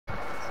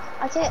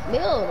I can't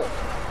build.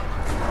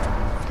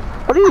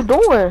 What are you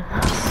doing?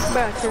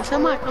 Bruh, can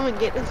somebody come and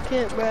get this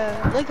kid,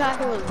 bruh? Look how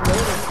he was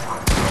building.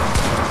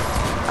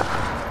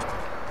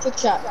 Trick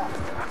shot.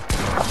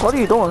 What are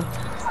you doing?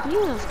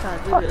 You just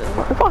gotta do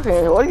this.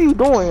 Fucking, what are you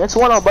doing? It's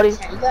 1-0, buddy.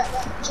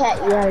 Chat,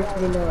 you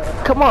already know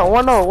it. Come on,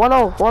 1-0,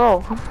 1-0,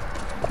 1-0.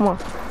 Come on.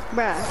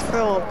 Bruh,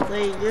 bro,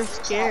 play, you're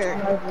scared.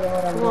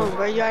 Come on,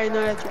 bro, you already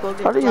know that you go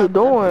get What are you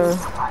doing?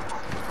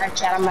 Alright,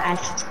 chat, I'm gonna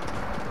ask you.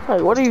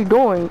 Hey, what are you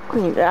doing?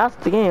 Queen, that's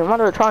the game. I'm not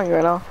even trying you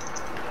right now.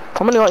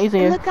 I'm only on easy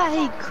here. Look how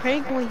he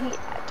crank when he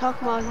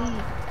talking about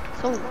he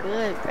so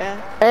good, bruh.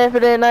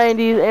 Infinite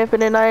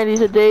 90s,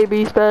 the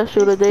JB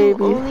special, the JB.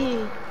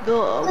 Only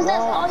build a Cause that's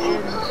wall all you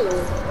and do.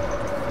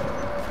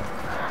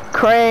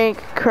 Crank.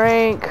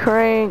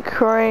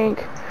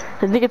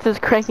 I think it's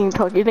just cranking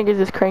talk. You think it's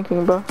just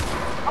cranking, bro?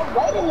 I'm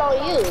waiting on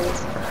you.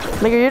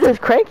 Nigga, you're just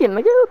cranking.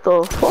 Nigga, what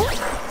the fuck?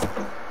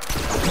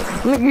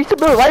 Nigga, you still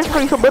building right before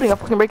you still building. I'm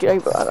fucking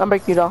breaking. I'm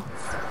breaking you down.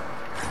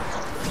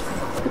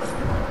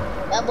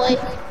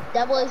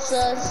 That boy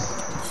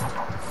sus.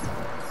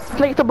 This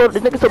nigga still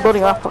building. This nigga still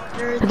building off.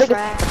 you're This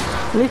trash.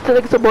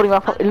 nigga still building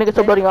off. This nigga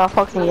still building off.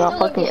 Fucking.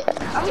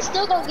 I'm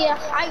still gonna get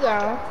high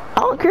ground. I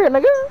don't care,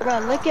 nigga.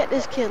 Bruh, look at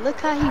this kid. Look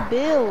how he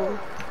build.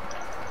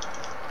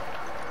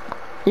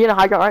 You in a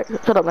high ground, right?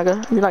 Shut up,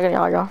 nigga. You're not getting a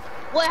high ground.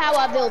 What? How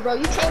I build, bro?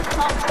 You can't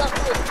talk stuff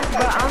to.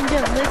 Bro, I'm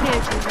just looking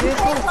at you. You're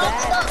so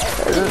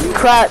bad.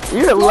 Crap.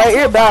 You're late.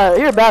 You're bad.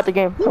 You're bad at the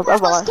game. You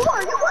That's want why. the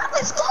score. You want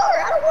the score.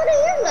 I don't want to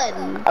hear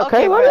nothing.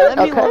 Okay, bro, what? let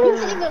me You Okay.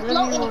 didn't even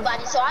float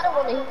anybody, so I don't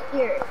want to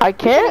hear it. I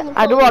can't.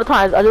 I do it all the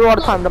time. I do it all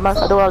the time. Dumbass.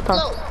 I do it all the time.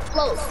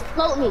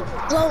 Float me.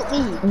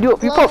 You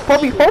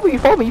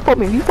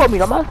fold me,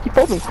 dumbass. You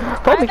fold me.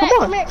 Fold me, come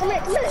on. Come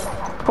here.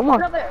 Come on.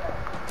 Come here.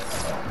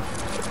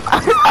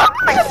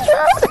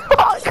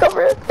 Come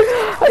here.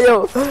 Hey, yo,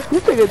 you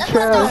take a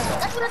trash.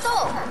 That's what I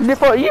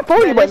thought. You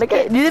fold him, but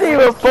nigga, you didn't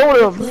even fold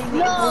him.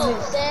 No,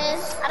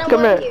 sis. I don't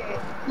Come want to here. hear it.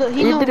 Look,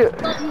 he You know. did it.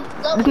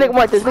 This nigga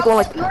like this. Nigga I'm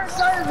like on your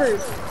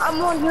servers.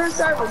 I'm on your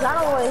servers. I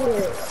don't want to hear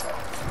it.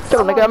 shut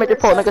up, nigga. I make your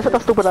fault, nigga. Shut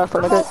that stupid ass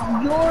up, nigga. I'm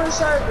on your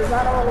servers.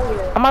 I don't want to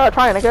hear it. I'm not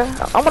trying, nigga.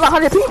 I'm on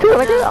 100 ping too,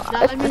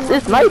 nigga.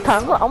 It's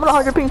nighttime. I'm on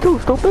 100 ping too,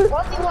 stupid.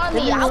 What do you want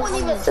me? I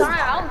wasn't even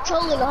trying. I was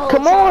trolling the whole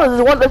Come time.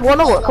 on, it's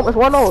 1-0. Come, it's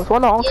 1-0. It's 1-0. I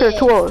don't care.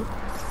 2-0.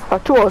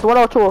 2-0. It's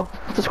 1-0. 2-0.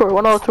 What's the score?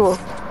 1-0. 2-0.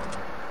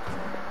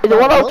 Is it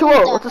 1-0?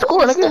 2-0? What's the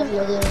score, nigga?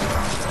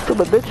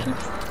 Stupid bitch.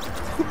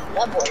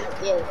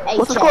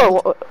 What's the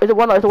score? Is it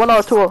 1-0? Is it 1-0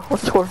 or 2-0?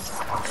 What's the score?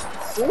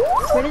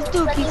 But this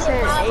dude keeps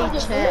saying A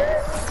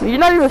chat. You're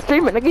not even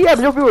streaming, nigga. You have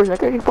no viewers,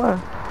 nigga. You're fine.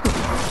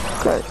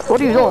 Okay. What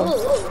are you doing?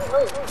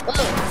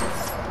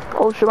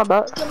 Oh shit, my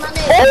bad.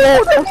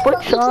 Oh, that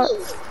foot shot.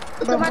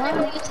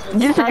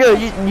 You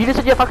just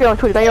said you're fucking on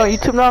Twitter. Now you're on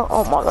YouTube now?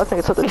 Oh my god, I think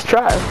it's something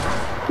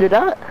trash. You're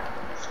that?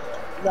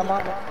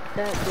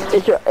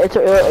 It's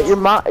your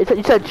mom.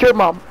 You said your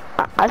mom.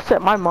 I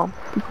said my mom.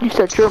 You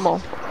said your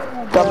mom.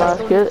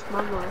 Dumbass kid.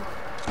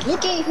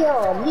 Look at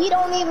him. He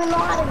don't even know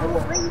how to do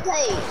a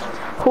replay.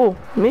 Who?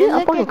 Me?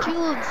 I'm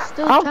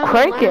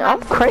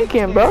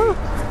cranking, bro.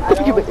 Look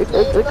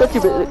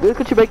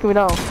at you making me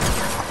down.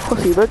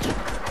 Pussy, bitch.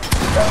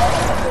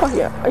 Fuck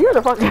yeah. You're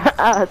the fucking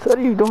ass. What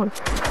are you doing?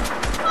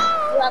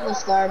 You have a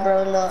scar,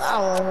 bro. No, I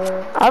don't want to.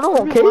 I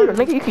don't care,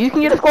 nigga. You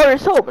can get a score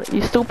yourself.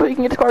 You stupid. You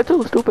can get a score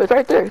too. Stupid. It's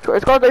right there. It's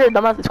score's right here,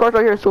 dumbass. The score's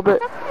right here, stupid.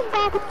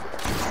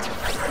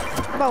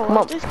 Bro, Come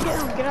on. just get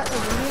out the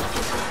way.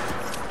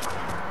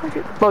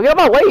 Bro, get out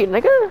my way,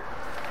 nigga.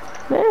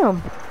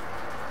 Damn.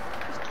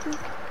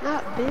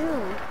 Not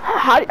Bill.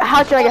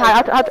 How should I get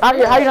high?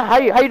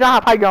 How you not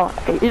have high ground?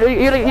 You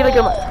don't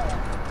get my.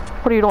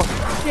 What are you doing?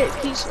 Shit,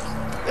 piece.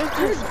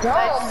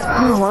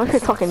 Oh, I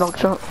can't fucking knock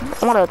shot.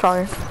 I'm not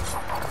trying.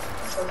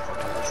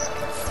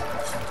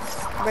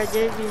 Bro,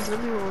 JV, let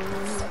me roll in.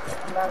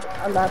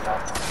 I'm not.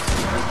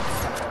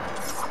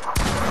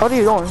 What are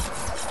you doing?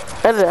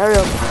 Edit it, hurry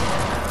up.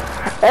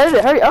 Edit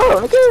it, hurry up,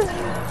 nigga.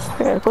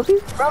 Yeah, pussy.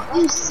 Bro,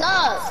 you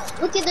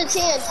suck. Look at the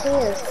chance,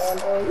 man,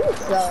 bro. You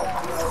suck,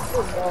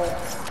 bro.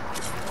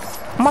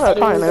 I'm not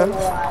trying, nigga.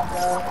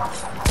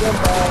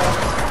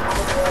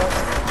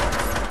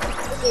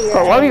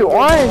 Bro, what are you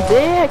on?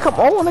 Damn, come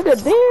on, nigga,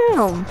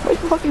 damn. Make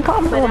some fucking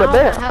comments. I'm gonna go to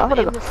bed. I'm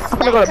gonna go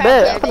to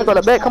bed. I'm gonna go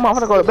to bed. Come on, I'm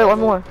gonna go to bed. One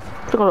more.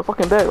 I'm gonna go to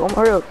fucking bed.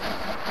 Hurry up.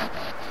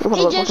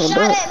 He just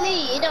shot at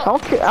me. I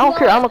don't care.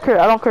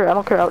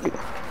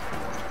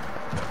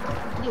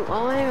 You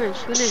all here and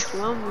shooting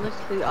from I'm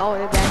literally all the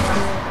way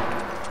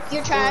back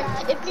You're trying.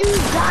 If you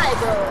die,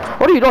 bro.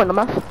 What are you doing,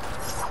 dumbass?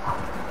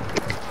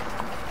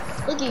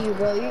 Look at you,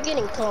 bro. You're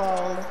getting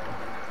cloned.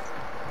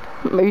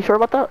 Are you sure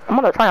about that? I'm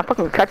gonna try and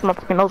fucking crack my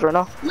fucking nose right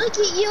now. Look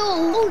at you.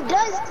 Who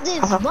does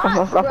this?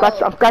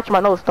 I'm scratching my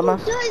nose, dumbass.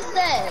 Who does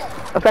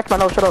that? I'm scratching my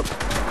nose. Shut up.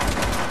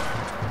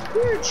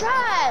 You're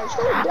trash.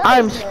 Who does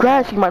I'm that?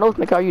 scratching my nose,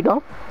 nigga. Are you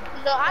dumb?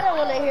 No, I don't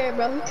want to hear it,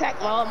 bro. You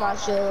cracked all my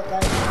shit.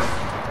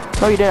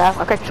 Like, No, you didn't.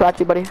 I cracked your at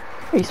you, buddy.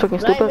 Are you fucking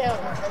stupid?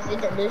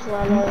 This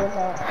one all the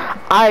time.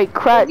 I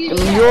cracked your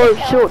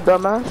shield,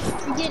 dumbass.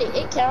 You get it.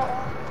 It count.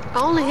 I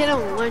only hit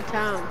him one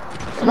time.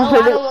 No,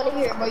 I don't want to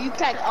hear it, bro. You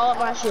cracked all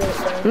my shit,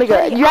 bro.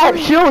 Nigga, you have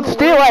shield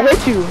still, I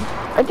hit you.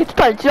 I get you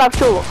trying to drop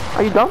shield.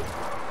 Are you dumb?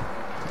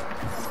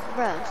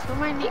 Bruh,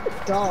 somebody need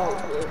Dog.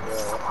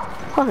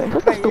 Okay,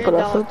 that's a stupid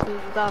ass. You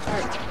got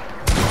hurt.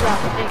 You got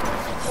hurt.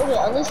 Okay,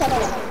 at least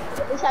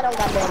I don't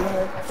got damn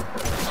hurt.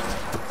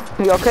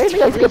 You okay?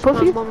 Nigga, you get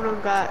pussy? My mom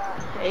don't got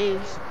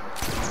AIDS.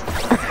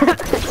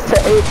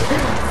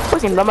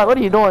 Fucking dumb, what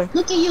are you doing?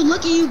 Look at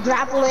you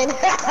grappling.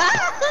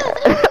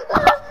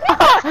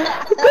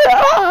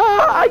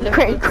 You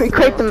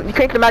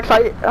crank the max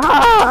height. Oh,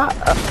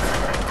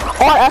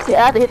 I actually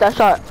had to hit that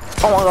shot.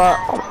 Oh my god.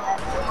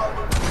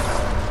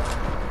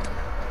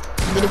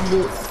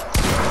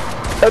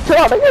 Chill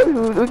out, nigga.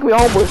 We can be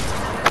homeless.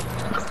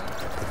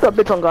 What's up,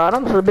 bitch on God?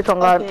 I'm just a bitch on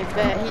God. Okay,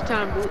 bet he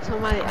trying to boot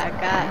somebody. I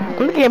got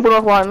him. Nigga can't put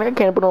on fire. Nigga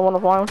can't put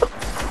on fire.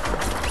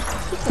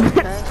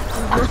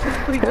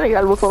 Nigga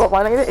gotta look for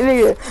fire.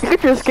 Nigga,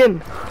 get your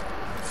skin.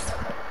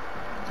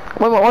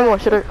 One more,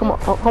 shitter. Come on,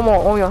 one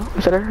more,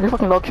 shitter. You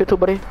fucking dog shit too,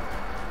 buddy.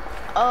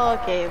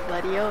 Okay,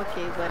 buddy.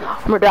 Okay, buddy.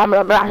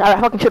 I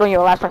fucking shit on you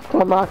last time.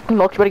 Come on, you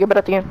better get better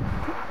at the end.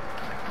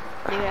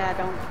 Yeah, I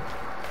don't.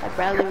 I'd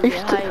rather get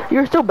hype.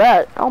 You're still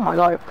bad. Oh my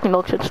god, fucking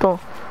dog shit still.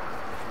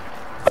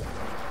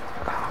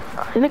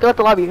 You nigga left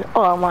the lobby.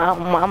 Oh, I'm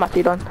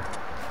actually done.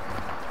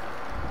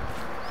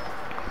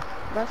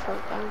 That's what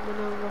I'm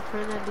gonna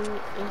friend I do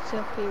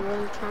except he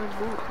really trying to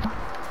boot.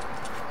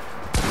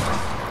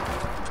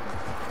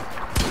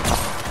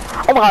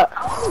 Oh my god.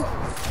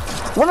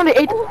 One of the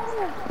 8.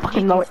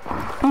 Fucking know it.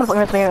 I'm gonna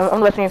fucking listen.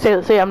 I'm listening. Say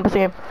it. I'm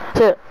listening.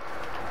 Say it.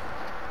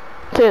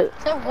 So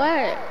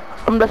what?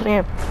 I'm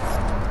listening.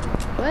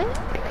 What?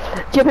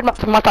 Keep it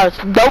my tires.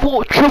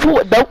 Double,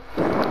 triple,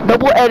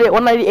 double edit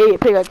 198.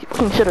 Pick a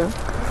fucking shitter.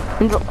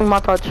 In my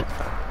touch.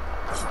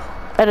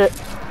 Edit.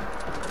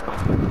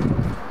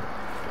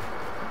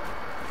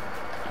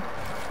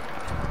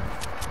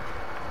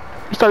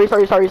 Sorry.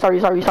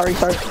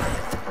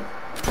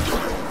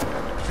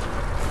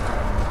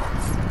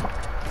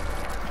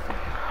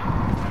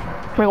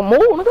 Nigga,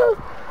 move, nigga.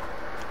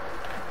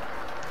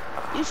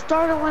 You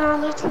started when I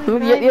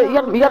literally.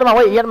 You got in my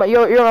way. You're in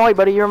my way,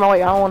 buddy. You're in my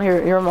way. I don't want to hear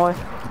it. You're in my way.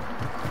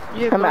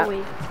 You're in my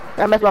way.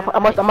 I messed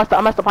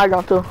up high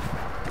ground too.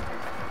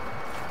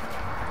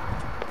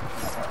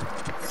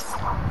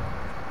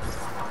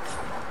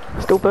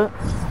 Stupid.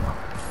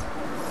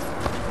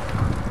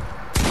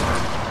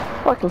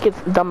 Fucking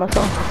kid's dumb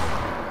myself.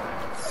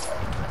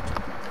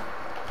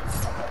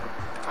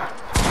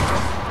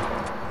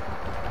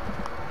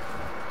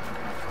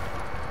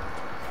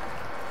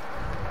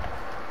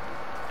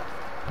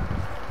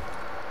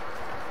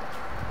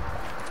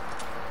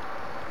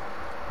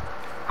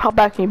 How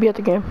bad can you be at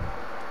the game?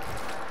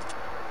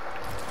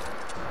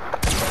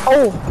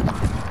 Oh!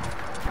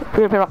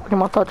 Put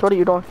my touch, what are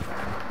you doing?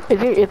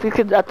 If you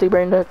could actually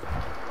brain dead.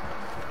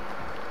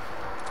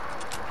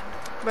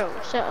 Bro,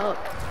 shut up.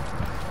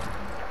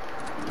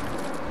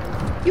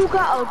 You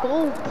got a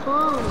gold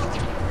pump.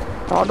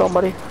 Oh, don't,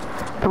 buddy.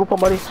 Purple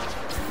pump, buddy.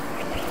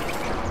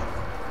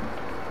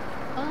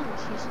 Oh,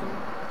 she's so.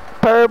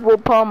 Purple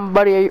pump,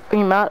 buddy. Are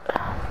you mad?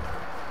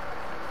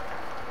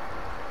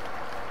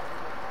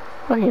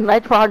 Fucking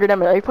 9,400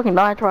 damage. Are you fucking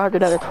 9,400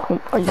 damage?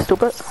 Are you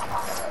stupid?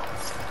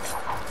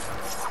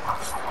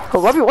 Oh,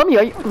 let me.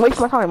 Are you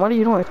wasting my time? What are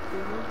you doing?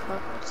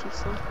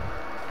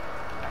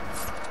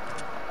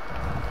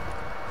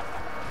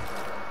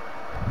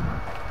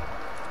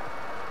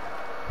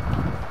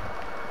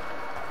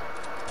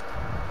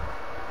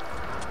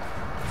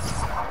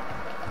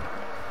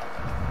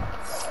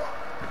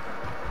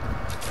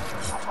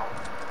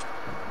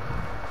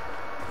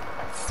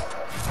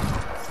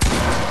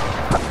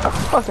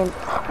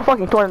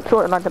 Fucking torn,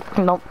 not the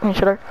fucking no,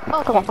 shitter.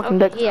 Come on, fucking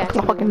dick. Yeah,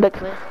 come on, fucking dick.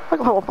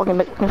 Come on, fucking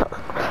dick.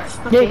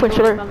 Yeah, you put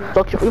shitter.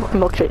 Dog shit. You fucking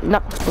dog shit.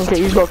 No, okay,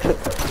 you dog shit.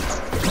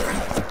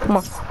 Come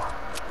on.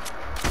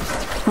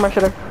 Come on,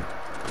 shitter.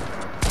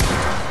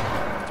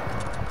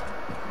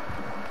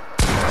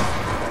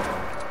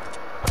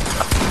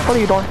 What are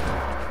you doing?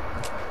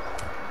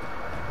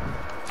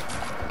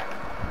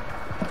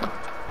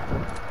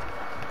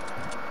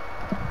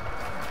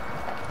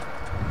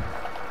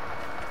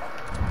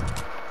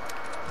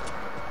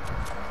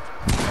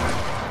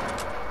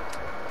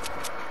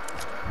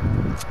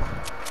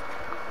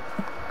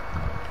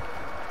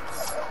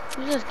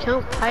 You just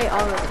count tight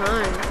all the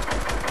time.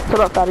 Shut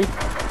up, fatty.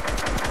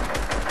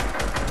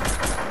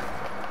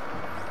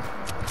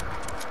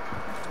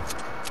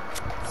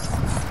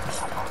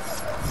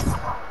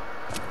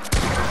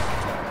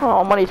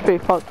 Oh, money's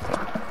pretty fucked.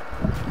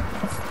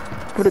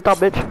 Give it a top,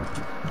 bitch.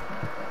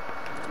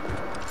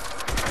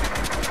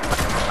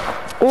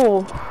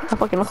 Oh, that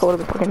fucking knuckle would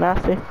have been fucking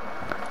nasty.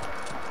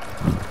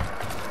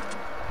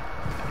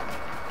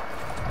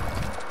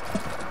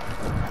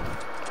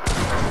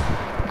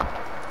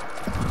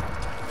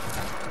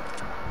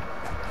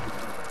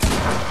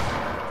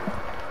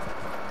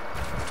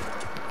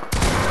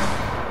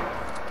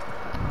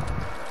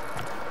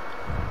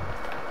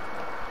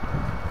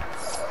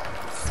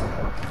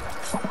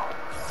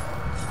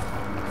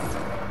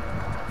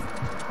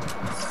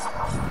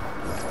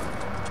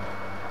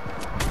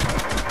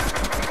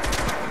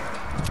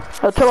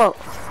 Chill out.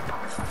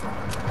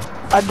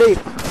 I did.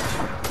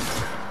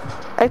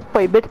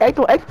 Exploit, bitch.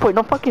 Exploit.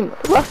 Don't fucking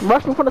rush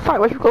me from the side.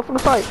 Rush me, go from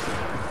the side.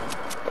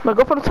 No,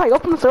 go from the side.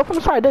 Open the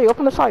side. There.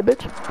 Open the side,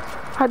 bitch.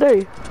 How dare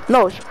you?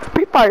 No,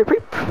 pre-fire.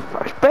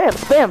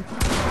 Spam.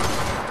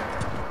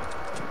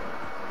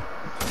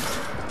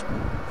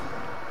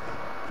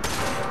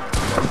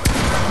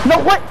 No,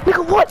 what?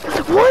 Nigga, what?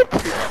 What?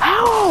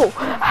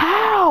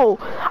 How?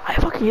 I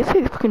fucking, you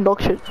say fucking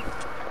dog shit.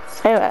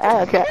 Anyway,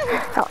 okay.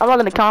 I'm not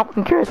gonna count.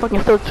 I'm curious.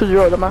 Fucking still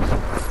 2-0, dumbass.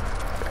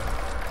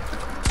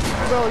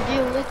 Bro,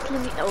 you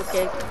literally,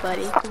 okay,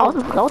 buddy. I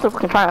wasn't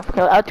fucking trying.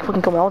 I had to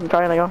fucking come. I wasn't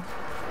trying to go.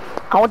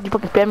 I want you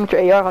fucking spam with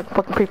your AR. I can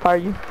fucking pre-fire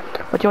you.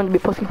 But you want to be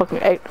pussy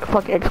fucking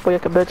exploit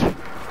like a bitch.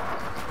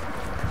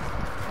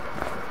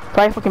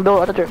 So I ain't fucking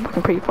built. I thought you're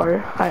fucking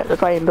pre-fire.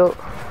 That's why I ain't built.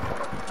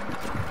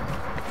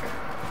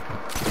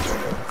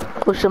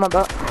 Oh shit, my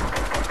bad.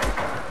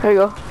 There you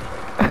go.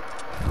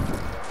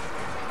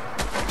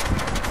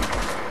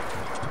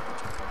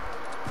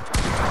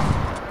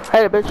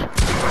 Hey, bitch.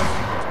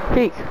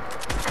 Peek.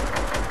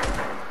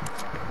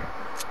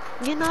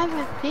 You're not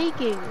even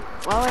peeking.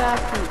 Why would I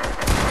peek?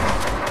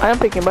 I am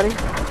peeking, buddy.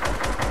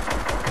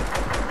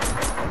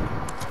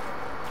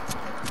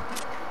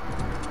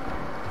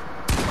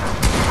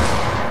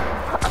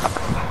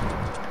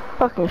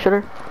 Fucking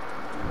shitter.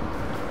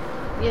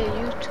 Yeah,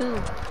 you too.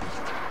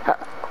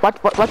 Watch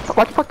you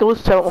fucking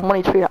lose to on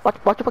money tree. Watch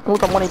you fucking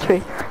lose on money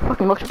tree.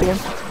 Fucking look shit again.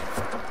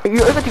 You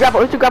grab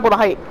on the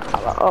height.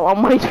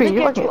 On money tree.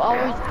 Look at you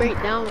always break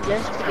down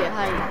just to get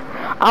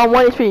height. On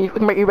money tree, you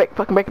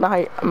fucking breaking the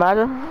height.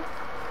 Imagine.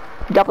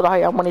 Grab on the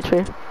height on money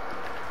tree.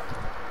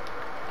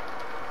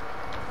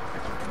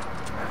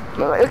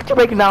 Look at you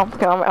breaking down.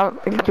 Okay,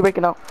 look at you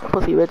breaking down.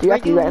 Pussy bitch. You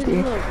have to do that. Break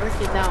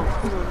it down.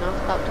 Come on now,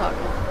 stop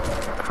talking.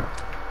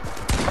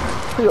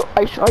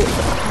 Why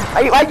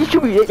you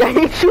shoot me? Why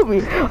you shoot me?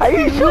 Why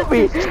you shoot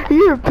me?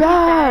 You're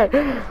bad.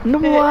 No,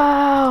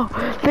 wow.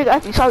 Nigga,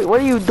 actually, sorry.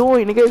 What are you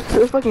doing? Nigga,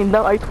 it's fucking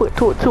dumb. I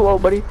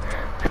 2-0, buddy.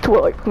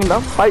 2-0, fucking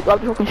dumb. Why you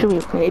fucking shoot me,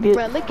 fucking idiot?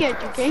 Bro, look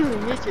at you. Can't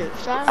even hit your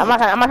shot. I'm not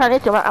trying to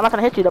hit you. I'm not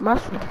trying to hit you,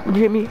 dumbass. Did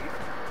you hear me?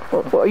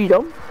 What are you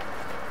dumb?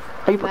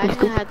 Are you fucking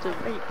stupid? I had to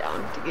break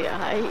down to get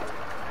height.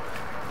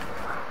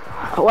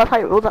 What's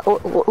height?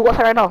 What's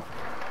height right now?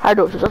 I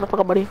do. Just a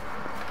fucking buddy.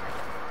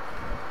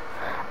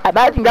 I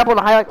bet I can grab on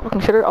the high like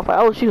fucking shitter off.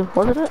 Oh shoot,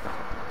 wasn't it?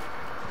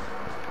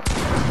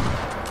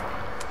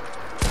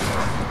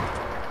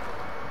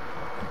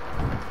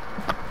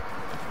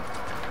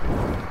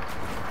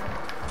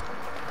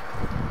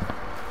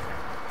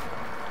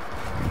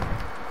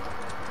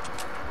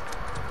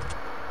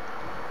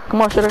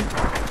 Come on, shitter.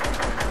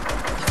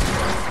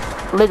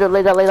 Laser.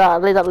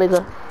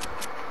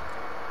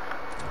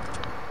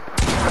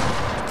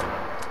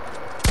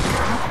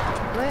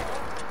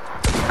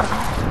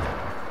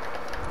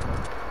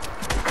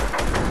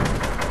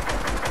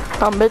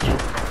 Come, bitch.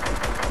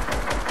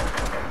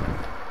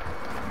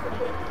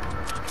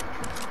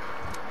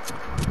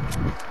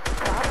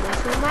 Stop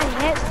messing my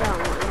head down.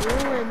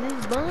 Ruin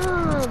this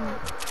bomb.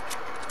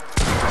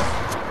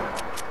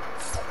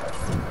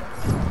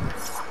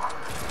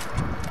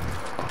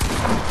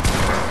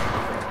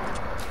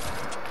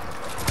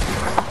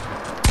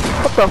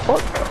 What the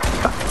fuck?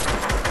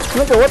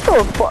 Nigga, what the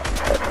fuck?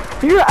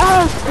 Your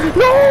ass!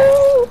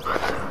 No!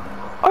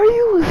 Are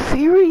you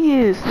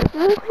serious?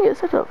 This thing is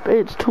such a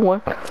bitch.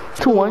 2-1.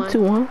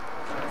 2-1.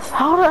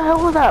 How the hell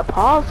was that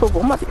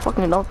possible? I'm about to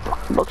fucking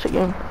fucking shit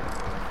game.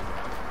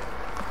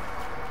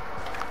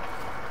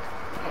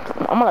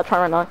 I'm gonna try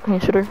right now. Can you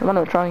shitter? I'm not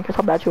even trying because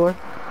how bad you are.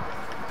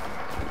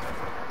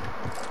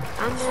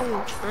 I'm not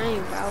even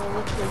trying, but I will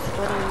look your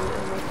foot on you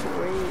and make you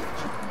rage.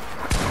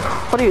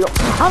 What are you?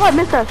 How did I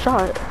miss that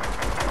shot?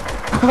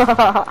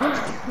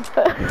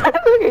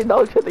 Okay,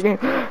 no shit the game.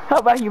 How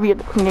about you be a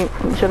fucking game?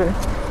 Shitter.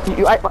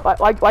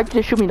 Why'd you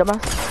just shoot me,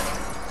 dumbass?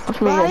 Oh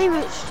my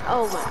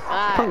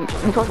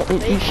god.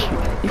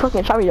 You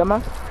fucking shot me,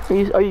 dumbass.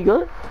 Are you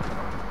good?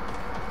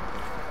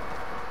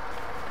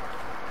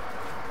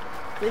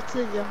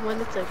 Literally just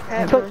wanted to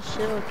grab my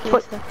shield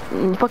case.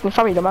 You fucking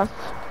shot me, dumbass.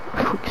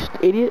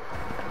 Idiot.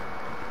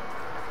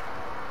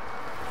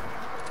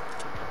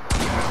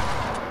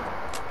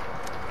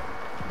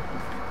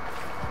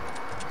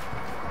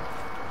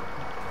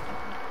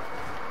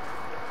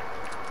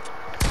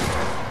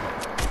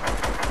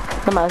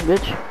 Dumbass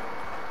bitch.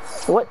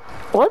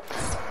 What?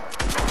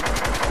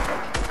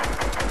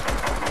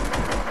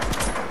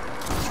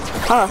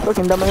 Ah,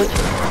 fucking dumb bitch.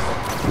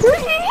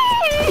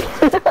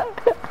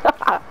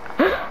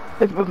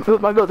 It was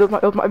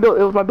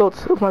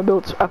my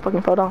build. I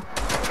fucking fell down.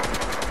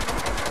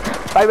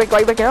 Why you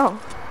breaking out?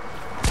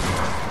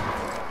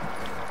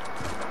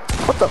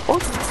 What the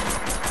fuck?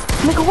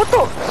 Nigga, what the?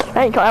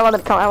 I ain't count. I wanted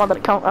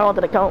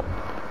to count.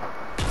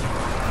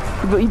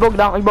 You broke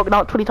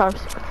down 20 times.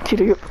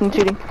 Cheater, you're fucking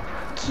cheating.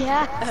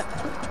 Yeah.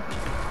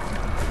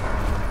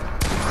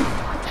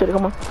 Shit,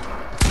 come on.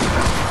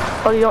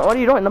 What are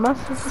you doing, dumbass?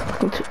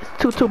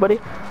 2-2, buddy.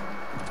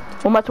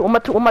 1 by 2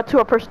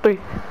 or first 3.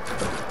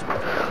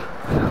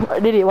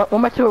 Did it?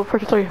 1 by 2 or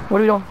first 3. What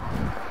are we doing?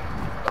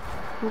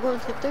 We're going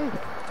to 3.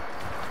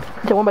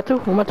 Yeah, 1 by 2,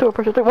 1 by 2,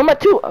 pressure 3, 1 by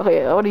 2.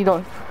 Okay, what are you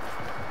doing?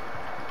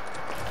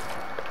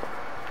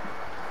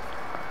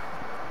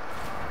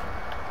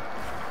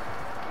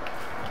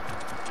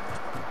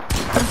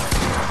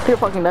 You're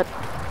fucking dead.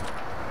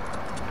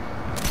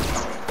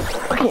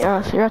 Fucking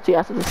ass, you're actually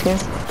ass at this game.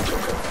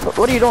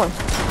 What are you doing?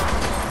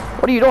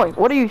 What are you doing?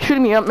 What are you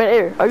shooting me up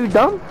mid-air? Are you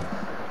dumb?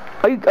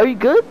 Are you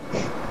good?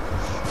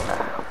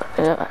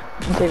 Yeah,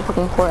 I'm taking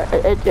fucking 4.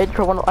 Edge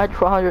for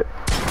 100.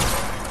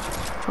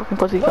 Fucking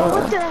pussy.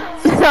 What the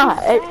Nah,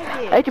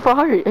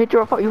 8400.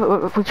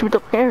 8400. You shoot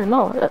up air.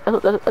 No, it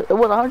was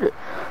 100. It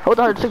was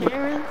 106.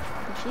 Karen?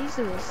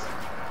 Jesus.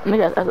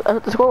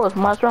 Nigga, the score was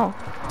my strong.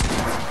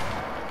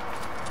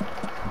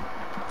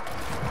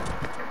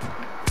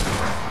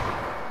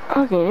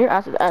 Okay, you're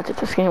ass at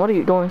this game. What are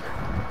you doing?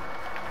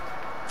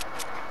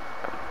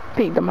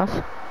 Peek,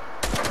 dumbass.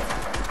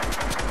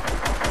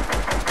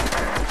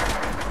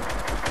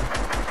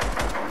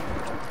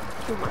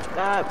 Oh my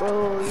god,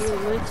 bro, you're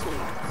glitching.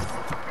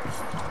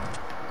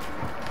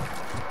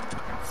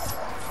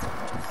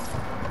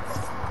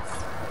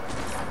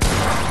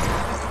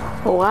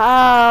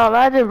 Wow,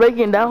 imagine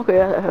breaking down.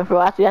 Okay,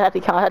 bro, actually, I have to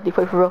count. I have to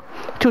play for real.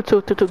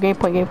 2-2, game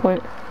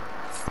point.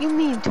 You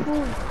mean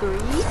 2-3?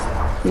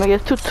 Nigga,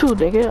 it's 2-2,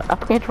 nigga. I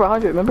fucking hit for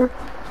 100, remember?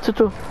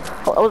 2-2.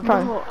 I was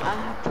trying. No, I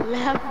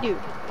slapped you.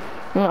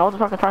 I was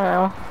fucking trying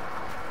now.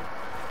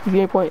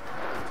 Game point.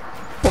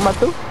 1 by 2?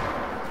 Jesus,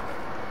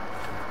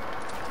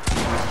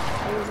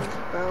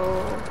 bro.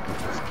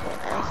 This kid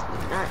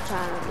actually not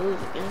trying to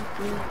lose against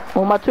me.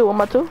 1 by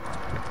 2.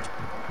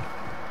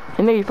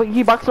 And nigga,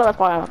 he boxed up, that's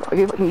why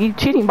he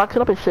cheating,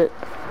 boxing up and shit.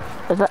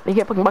 That's not, he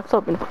can't fucking box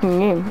up in the fucking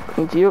game.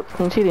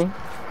 Fucking cheating.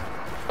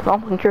 I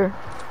don't fucking care.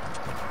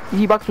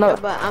 He boxing up.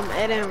 Yeah, but I'm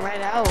editing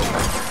right out.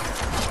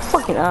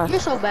 Fucking ass. You're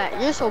so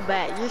bad. You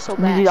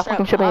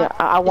fucking shit me.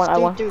 I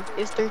won.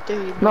 It's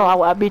 3-3. No,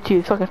 I beat you.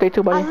 It's fucking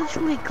 3-2, buddy. I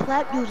literally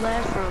clapped you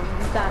last round.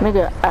 You got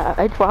Nigga,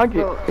 I hit for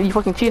 100. Bro, You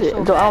fucking cheated.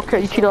 so So I don't bad. care.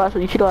 You cheated last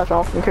round. I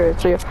don't fucking care.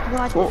 So yeah. No,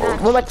 I did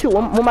not 1 by 2.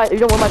 1 by. You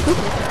doing 1 by 2?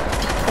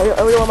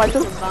 Are we doing 1 by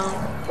 2?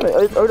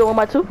 Are we doing 1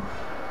 by 2?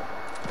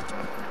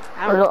 I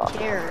don't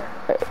care.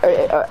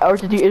 Or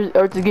it's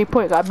a game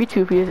point. I beat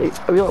you if you.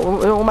 Are we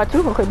doing 1 by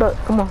 2? Okay, bet.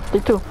 Come on.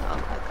 3-2. Oh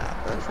my god,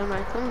 bro.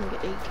 Somebody come and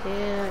get a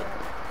kid.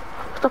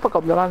 Shut the fuck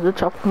up, Milan.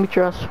 Bitch, I'll fucking beat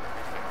your ass.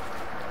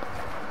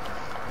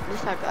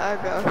 This like our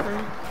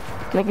girlfriend.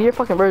 Nigga, you're a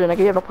fucking virgin. Nigga,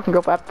 you have no fucking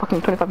girlfriend. I have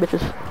fucking 25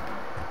 bitches.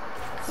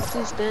 You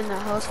just stay in the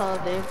house all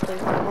day and play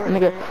Fortnite.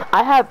 Nigga,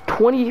 I have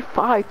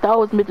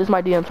 25,000 bitches in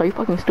my DMs. Are you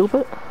fucking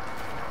stupid?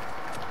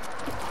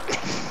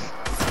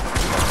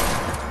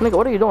 Nigga,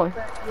 what are you doing?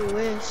 You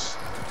wish.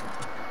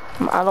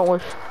 I don't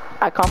wish.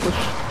 I accomplish.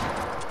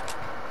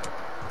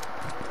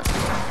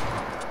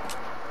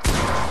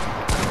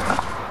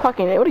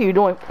 Fucking, what are you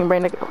doing? Fucking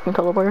brain nigga, fucking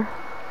teleporter.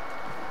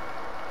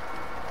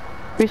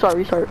 Restart,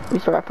 I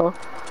fell.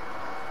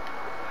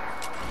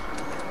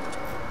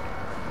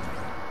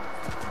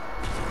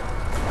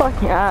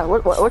 Fucking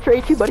what's your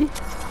HP, buddy?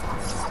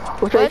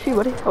 What's your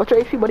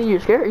HP, buddy? You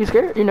scared?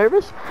 You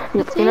nervous?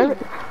 You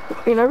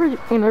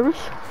nervous?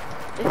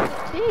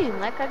 15,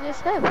 like I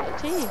just said,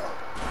 15.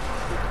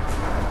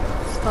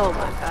 Oh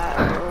my god,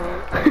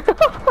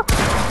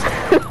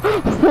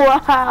 bro.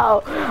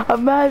 Wow!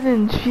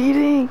 Imagine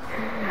cheating!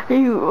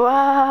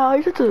 Wow,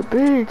 you're such a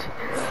bitch!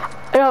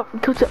 Yeah,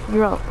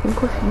 you're out. I'm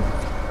pussy.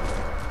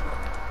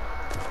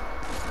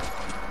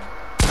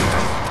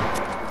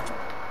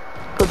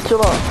 Go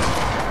chill out.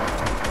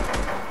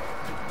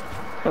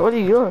 Hey, what are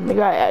you doing?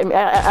 Nigga, I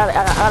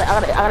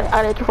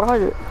got hit you for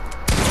 100.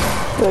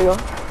 There you go.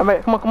 I'm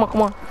ready. Come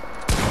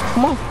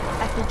on.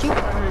 After you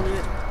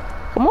 100.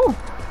 Come on.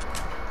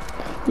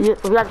 Yeah,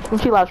 we got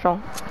cheat last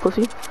round,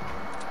 pussy.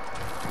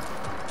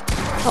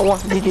 I won.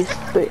 GG's.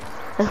 Wait,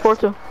 that's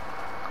 4-2.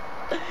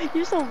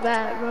 You're so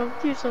bad, bro.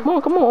 You're so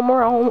Come on,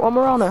 I'm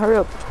around there. Hurry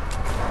up.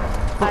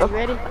 Are you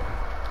ready?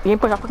 You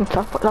ain't playing.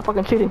 Stop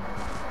fucking cheating.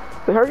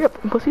 Wait, hurry up,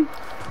 pussy.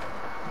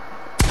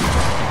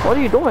 What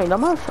are you doing,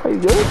 dumbass? Are you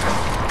good?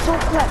 So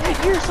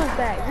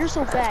bad. You're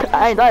so bad.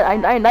 I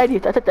ain't died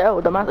yet. I took the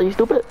L, dumbass. Are you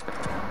stupid?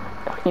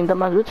 Fucking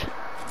dumbass bitch.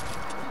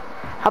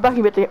 How about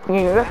you bet the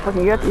fucking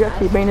you have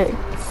to bring it.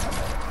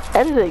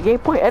 Edit it, game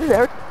point, edit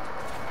it.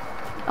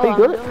 Are you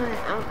good?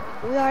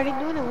 We already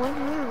doing it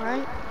 1-1,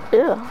 right?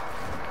 Yeah.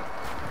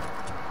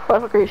 Why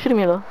the fuck are you shooting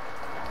me though?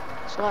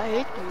 So I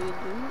hate you,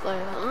 dude.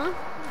 Like, huh?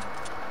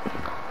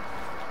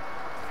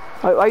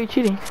 Why are you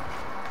cheating?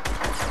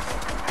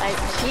 Like,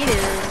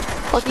 cheating.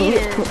 Fucking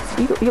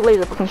you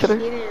laser fucking shitter.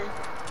 Cheating.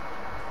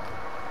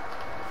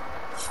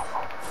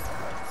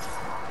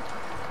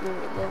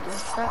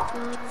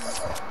 Shotgun.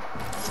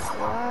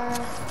 Why?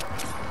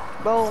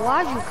 Bro,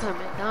 why you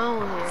coming down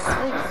here?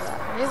 Think about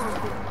it. They want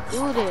people to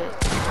do this.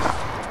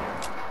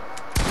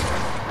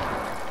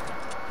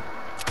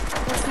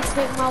 You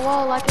take my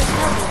wall like it's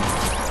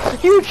nothing.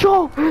 You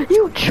choked!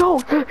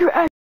 You're